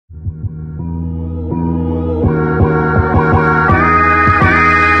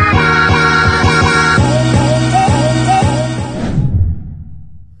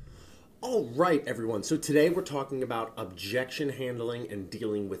everyone. So today we're talking about objection handling and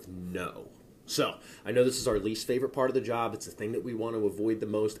dealing with no. So I know this is our least favorite part of the job. It's the thing that we want to avoid the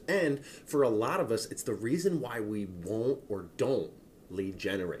most. And for a lot of us, it's the reason why we won't or don't lead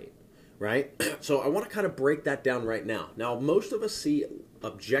generate, right? So I want to kind of break that down right now. Now, most of us see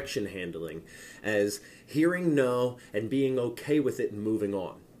objection handling as hearing no and being okay with it and moving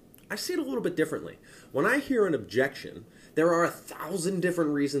on. I see it a little bit differently. When I hear an objection, there are 1,000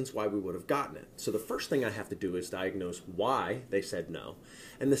 different reasons why we would have gotten it. So the first thing I have to do is diagnose why they said no.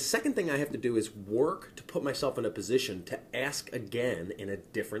 And the second thing I have to do is work to put myself in a position to ask again in a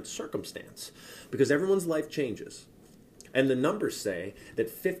different circumstance. Because everyone's life changes. And the numbers say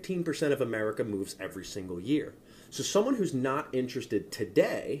that 15% of America moves every single year. So someone who's not interested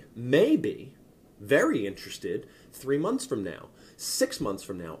today may be very interested 3 months from now, 6 months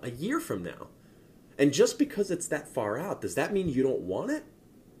from now, a year from now. And just because it's that far out, does that mean you don't want it?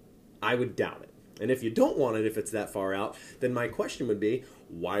 I would doubt it. And if you don't want it, if it's that far out, then my question would be,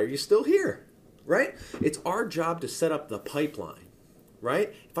 why are you still here? Right? It's our job to set up the pipeline.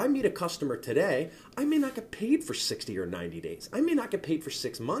 Right? If I meet a customer today, I may not get paid for 60 or 90 days. I may not get paid for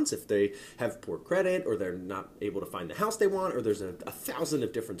 6 months if they have poor credit or they're not able to find the house they want or there's a thousand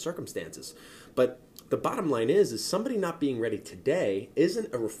of different circumstances. But the bottom line is somebody not being ready today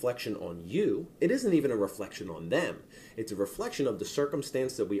isn't a reflection on you. It isn't even a reflection on them. It's a reflection of the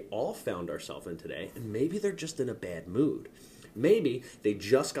circumstance that we all found ourselves in today, and maybe they're just in a bad mood. Maybe they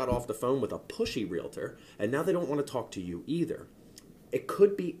just got off the phone with a pushy realtor and now they don't want to talk to you either. It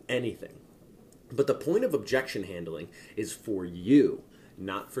could be anything. But the point of objection handling is for you,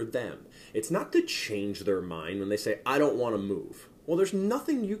 not for them. It's not to change their mind when they say, I don't want to move. Well, there's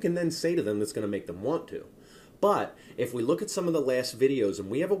nothing you can then say to them that's going to make them want to. But if we look at some of the last videos and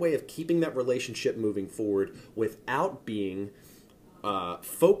we have a way of keeping that relationship moving forward without being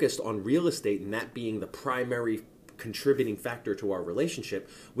focused on real estate and that being the primary contributing factor to our relationship,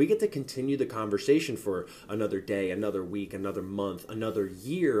 we get to continue the conversation for another day, another week, another month, another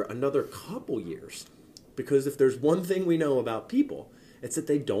year, another couple years. Because if there's one thing we know about people, it's that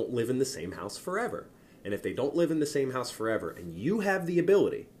they don't live in the same house forever. And if they don't live in the same house forever, and you have the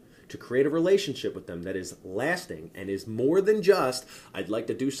ability to create a relationship with them that is lasting and is more than just, I'd like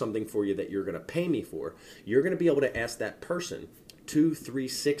to do something for you that you're going to pay me for, you're going to be able to ask that person 2, 3,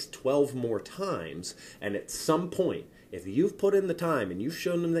 6, 12 more times, and at some point, if you've put in the time and you've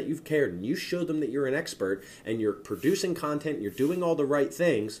shown them that you've cared and you showed them that you're an expert and you're producing content, you're doing all the right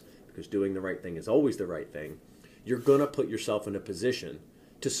things, because doing the right thing is always the right thing, you're going to put yourself in a position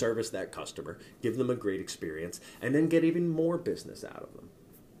to service that customer, give them a great experience, and then get even more business out of them.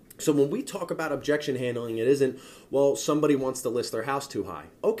 So when we talk about objection handling, it isn't, well, somebody wants to list their house too high.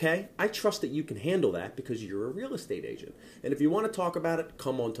 Okay, I trust that you can handle that because you're a real estate agent. And if you want to talk about it,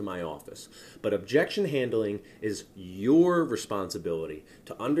 come on to my office. But objection handling is your responsibility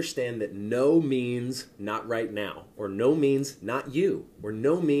to understand that no means not right now, or no means not you, or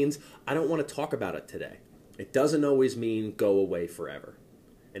no means I don't want to talk about it today. It doesn't always mean go away forever.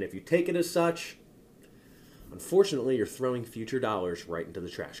 And if you take it as such, unfortunately, you're throwing future dollars right into the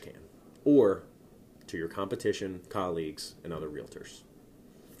trash can, or to your competition, colleagues, and other realtors.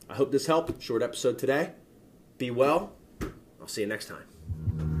 I hope this helped. Short episode today. Be well. I'll see you next time.